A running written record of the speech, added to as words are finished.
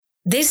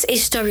This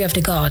is Story of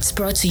the Gods,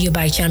 brought to you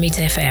by Jamit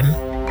FM.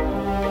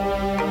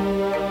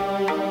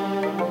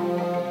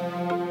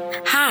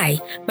 Hi,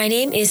 my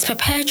name is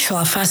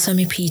Perpetua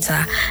Fasomi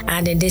Peter,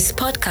 and in this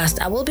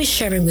podcast, I will be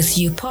sharing with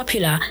you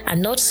popular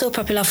and not so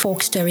popular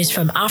folk stories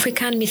from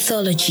African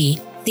mythology.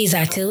 These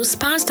are tales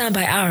passed down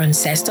by our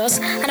ancestors,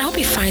 and I hope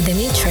you find them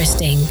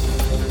interesting.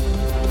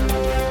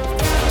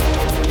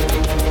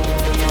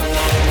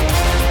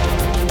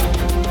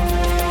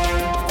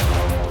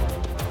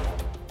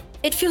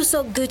 It feels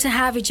so good to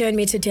have you join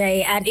me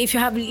today, and if you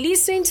have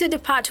listened to the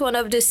part 1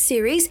 of this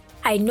series,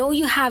 I know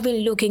you have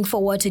been looking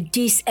forward to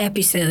this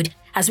episode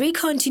as we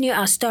continue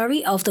our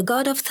story of the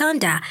god of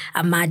thunder,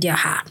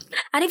 Amadioha.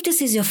 And if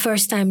this is your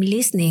first time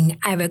listening,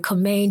 I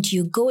recommend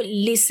you go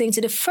listen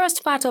to the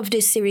first part of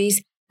this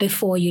series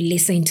before you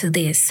listen to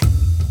this.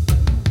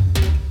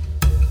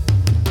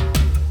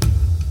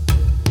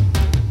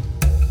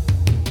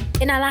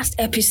 In our last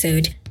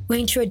episode, we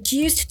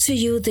introduced to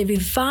you the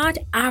revered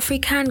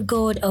African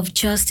god of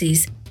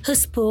justice who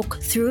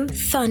spoke through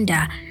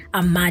thunder,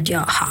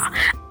 Amadioha,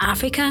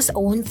 Africa's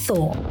own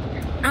Thor.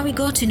 And we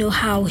got to know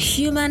how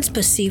humans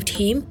perceived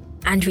him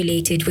and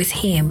related with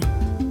him.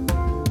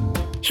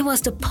 He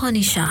was the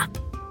Punisher,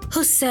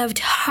 who served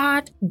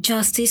hard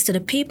justice to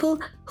the people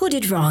who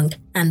did wrong,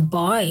 and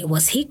boy,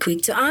 was he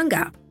quick to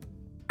anger.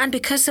 And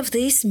because of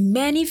this,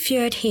 many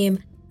feared him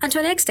and to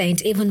an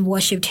extent even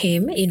worshipped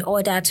him in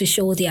order to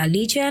show their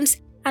allegiance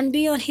and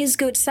be on his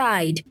good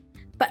side.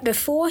 But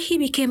before he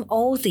became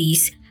all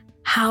these,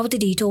 how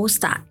did it all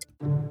start?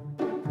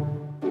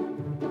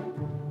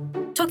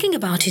 Talking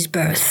about his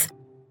birth,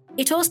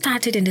 it all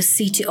started in the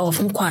city of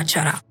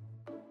Nkwachara,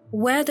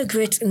 where the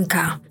great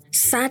Nka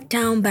sat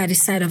down by the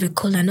side of a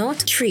kola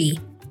nut tree,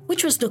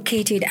 which was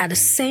located at the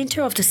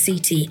center of the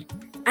city,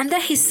 and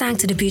there he sang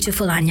to the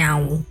beautiful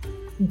Anyanwu,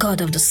 god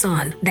of the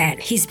sun. Then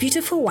his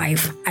beautiful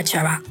wife,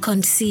 Achara,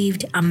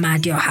 conceived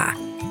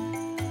Amadioha.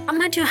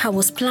 Amadioha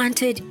was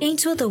planted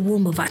into the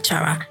womb of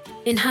Achara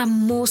in her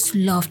most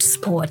loved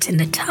spot in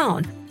the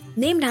town,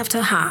 named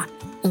after her,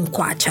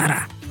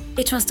 Nkwachara.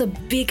 It was the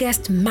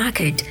biggest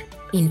market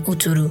in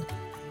Uturu.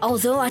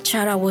 Although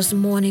Achara was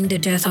mourning the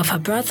death of her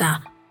brother,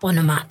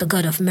 Onoma, the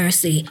god of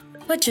mercy,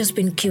 who had just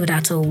been killed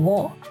at a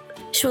war,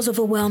 she was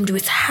overwhelmed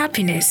with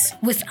happiness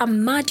with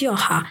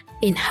Amadioha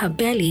in her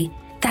belly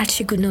that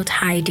she could not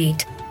hide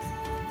it.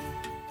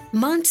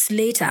 Months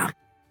later,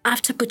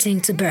 after putting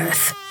to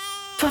birth,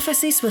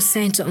 prophecies were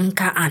sent to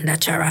Nka and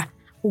Achara,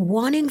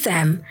 warning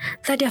them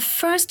that their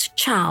first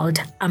child,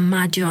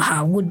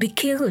 Amadioha, would be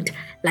killed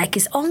like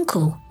his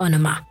uncle,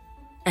 Onoma.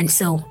 And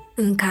so,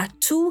 Nka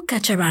took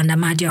Achara and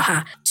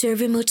Amadioha to a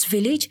remote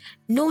village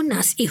known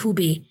as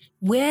Ihube,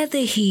 where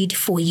they hid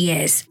for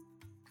years.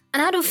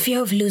 And out of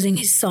fear of losing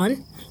his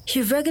son,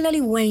 he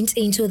regularly went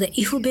into the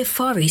Ihube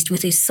forest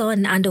with his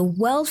son and a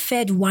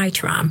well-fed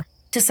white ram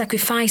to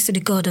sacrifice to the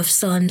god of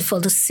sun for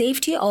the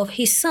safety of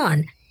his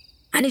son.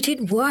 And it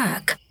did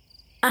work.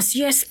 As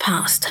years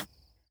passed,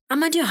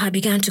 Amadioha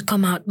began to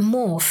come out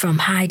more from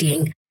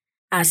hiding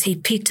as he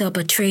picked up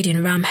a trade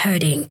in ram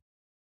herding.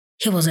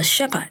 He was a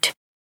shepherd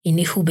in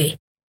Ihube.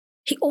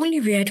 He only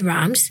reared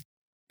rams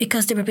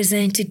because they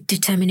represented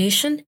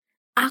determination,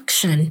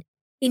 action,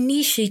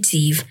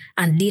 initiative,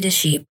 and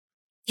leadership.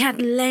 He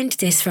had learned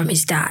this from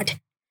his dad.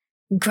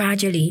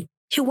 Gradually,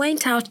 he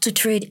went out to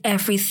trade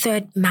every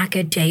third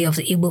market day of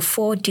the Igbo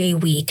 4-day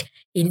week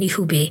in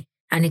Ihube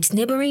and its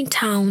neighboring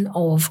town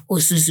of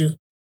Ozuzu.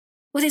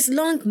 With his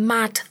long,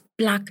 matte,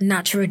 black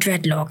natural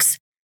dreadlocks,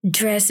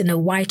 dressed in a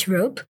white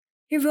robe,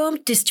 he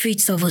roamed the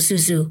streets of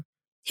Ozuzu.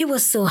 He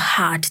was so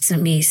hard to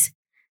miss,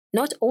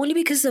 not only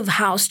because of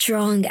how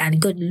strong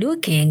and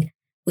good-looking,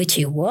 which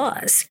he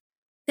was,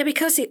 but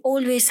because he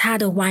always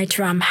had a white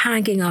ram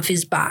hanging off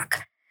his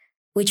back,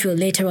 which will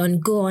later on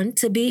go on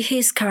to be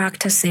his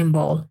character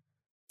symbol.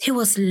 He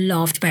was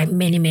loved by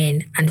many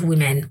men and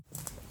women.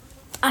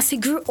 As he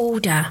grew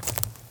older,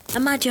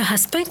 Amadioha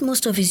spent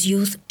most of his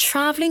youth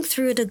traveling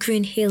through the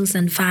green hills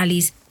and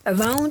valleys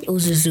around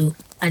Ozuzu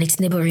and its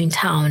neighboring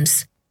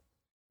towns.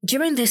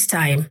 During this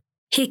time,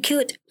 he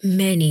killed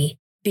many,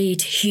 be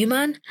it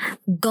human,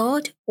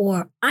 god,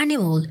 or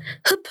animal,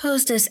 who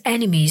posed as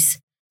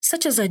enemies,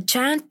 such as a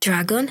giant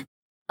dragon,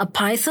 a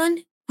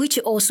python, which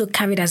he also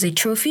carried as a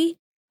trophy,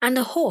 and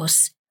a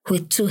horse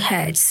with 2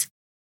 heads.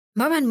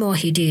 More and more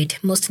he did,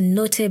 most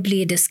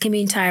notably the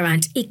scheming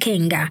tyrant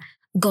Ikenga,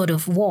 god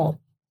of war,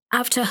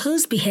 after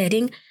whose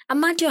beheading,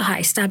 Amadioha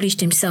established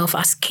himself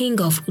as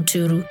king of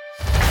Uturu.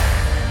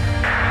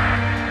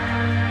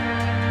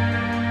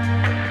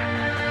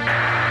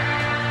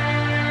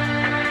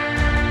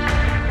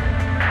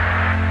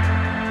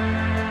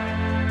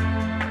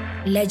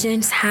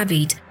 Legends have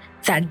it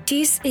that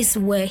this is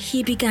where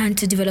he began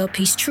to develop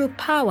his true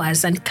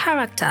powers and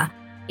character,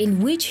 in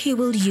which he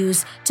will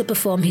use to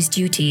perform his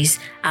duties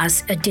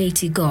as a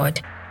deity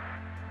god.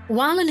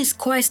 While on his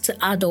quest to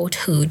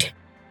adulthood,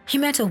 he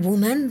met a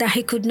woman that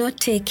he could not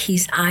take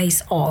his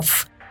eyes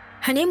off.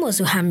 Her name was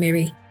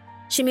Uhamiri.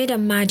 She made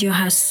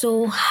Amadioha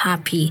so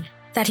happy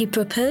that he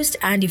proposed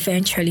and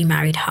eventually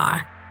married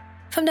her.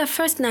 From their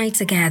first night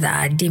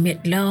together, they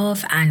made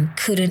love and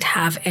couldn't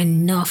have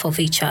enough of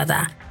each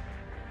other.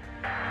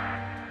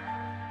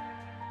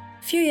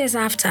 A few years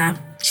after,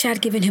 she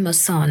had given him a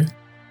son,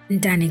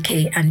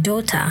 Ndanike, and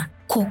daughter,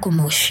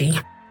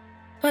 Kokomoshi.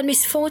 But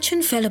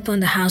misfortune fell upon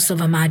the house of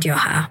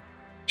Amadioha.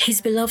 His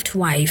beloved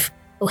wife,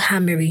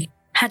 Ohamiri,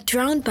 had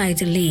drowned by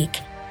the lake,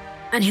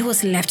 and he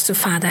was left to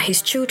father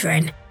his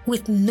children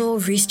with no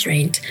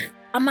restraint.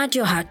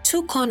 Amadioha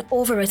took on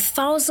over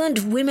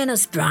 1,000 women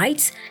as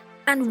brides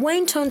and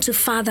went on to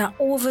father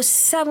over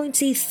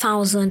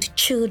 70,000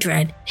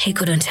 children. He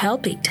couldn't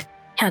help it.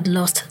 He had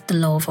lost the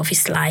love of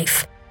his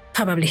life.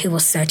 Probably he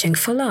was searching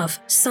for love,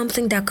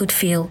 something that could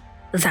fill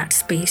that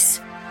space.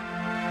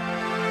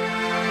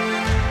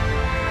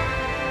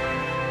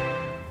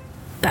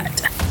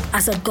 But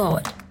as a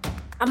god,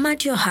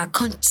 Amadioha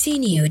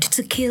continued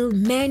to kill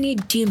many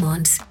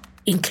demons,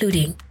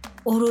 including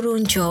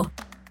Ororonjo,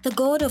 the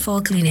god of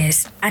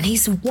ugliness, and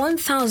his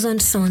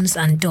 1,000 sons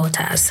and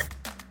daughters.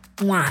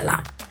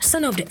 Nwala,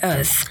 son of the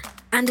earth,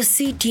 and the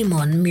sea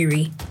demon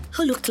Miri,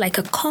 who looked like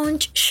a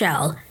conch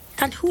shell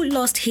and who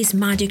lost his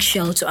magic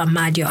shell to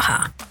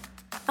Amadioha.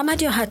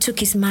 Amadioha took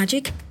his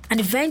magic and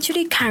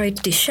eventually carried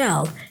the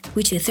shell,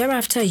 which he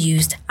thereafter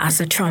used as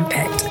a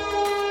trumpet.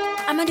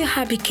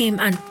 Amadioha became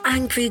an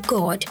angry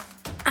god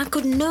and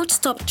could not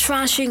stop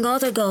trashing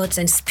other gods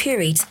and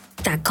spirits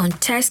that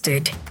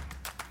contested.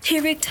 He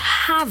wreaked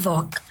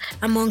havoc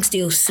amongst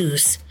the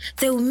Osus,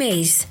 the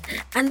Umes,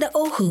 and the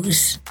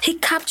Ohus. He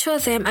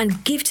captured them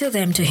and gifted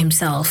them to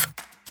himself.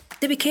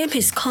 They became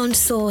his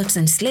consorts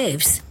and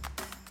slaves.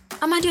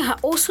 Amadioha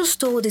also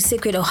stole the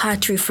sacred Oha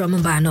tree from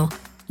Mbano,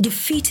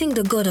 defeating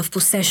the god of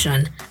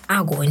possession,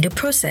 Ago, in the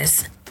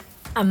process.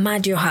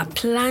 Amadioha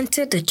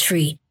planted the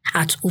tree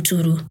at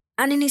Uturu,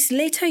 and in his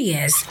later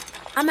years,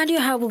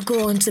 Amadioha will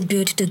go on to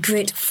build the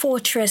great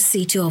fortress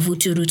city of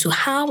Uturu to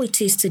how it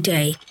is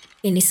today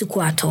in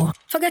Isukwato.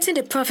 Forgetting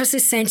the prophecy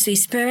sent to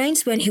his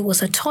parents when he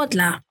was a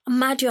toddler,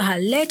 Amadioha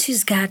let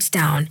his guards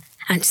down,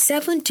 and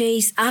 7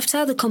 days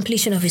after the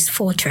completion of his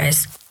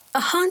fortress, a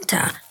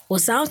hunter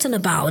was out and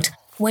about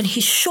when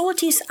he shot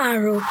his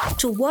arrow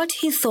to what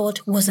he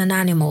thought was an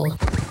animal.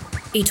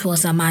 It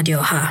was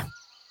Amadioha.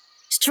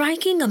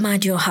 Striking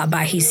Amadioha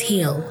by his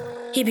heel,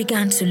 he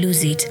began to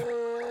lose it.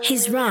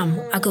 His ram,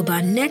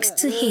 Agoba, next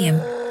to him,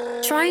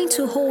 trying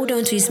to hold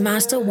on to his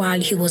master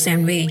while he was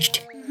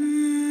enraged.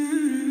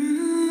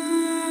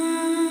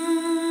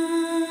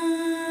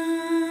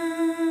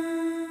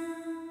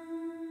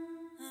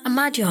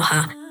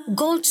 Amadioha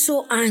got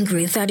so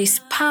angry that his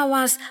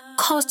powers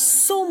caused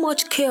so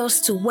much chaos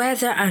to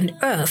weather and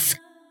earth,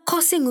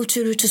 causing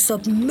Uturu to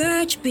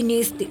submerge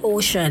beneath the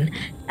ocean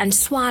and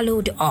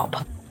swallowed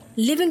up,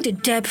 leaving the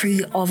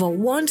debris of a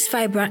once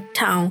vibrant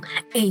town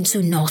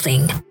into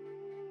nothing.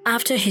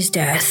 After his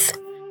death,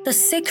 the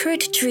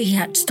sacred tree he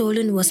had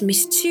stolen was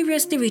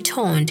mysteriously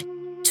returned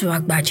to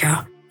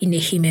Agbaja in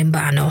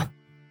Ehime-Mbano.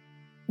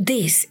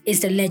 This is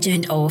the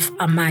legend of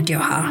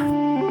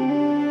Amadioha.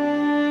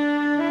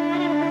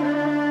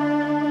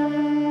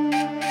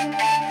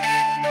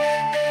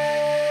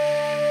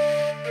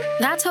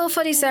 That's all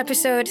for this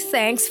episode.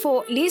 Thanks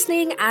for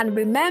listening. And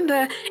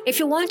remember, if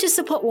you want to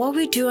support what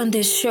we do on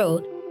this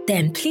show,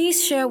 then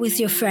please share with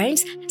your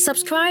friends,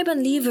 subscribe,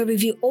 and leave a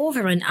review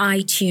over on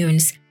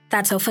iTunes.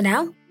 That's all for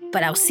now,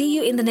 but I'll see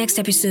you in the next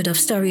episode of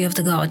Story of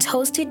the Gods,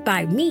 hosted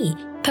by me,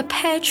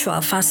 Perpetual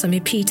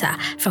Fasami Peter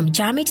from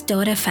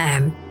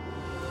Jamit.fm.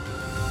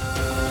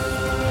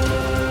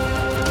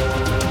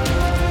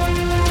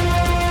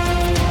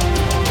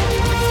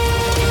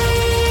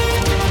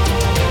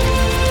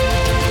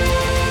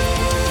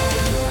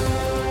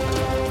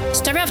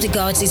 Story of the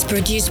Gods is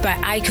produced by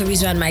Ike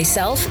Orizu and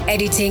myself,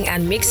 editing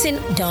and mixing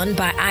done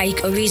by Ike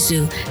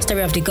Orizu.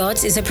 Story of the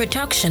Gods is a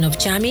production of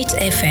Jamit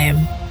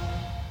FM.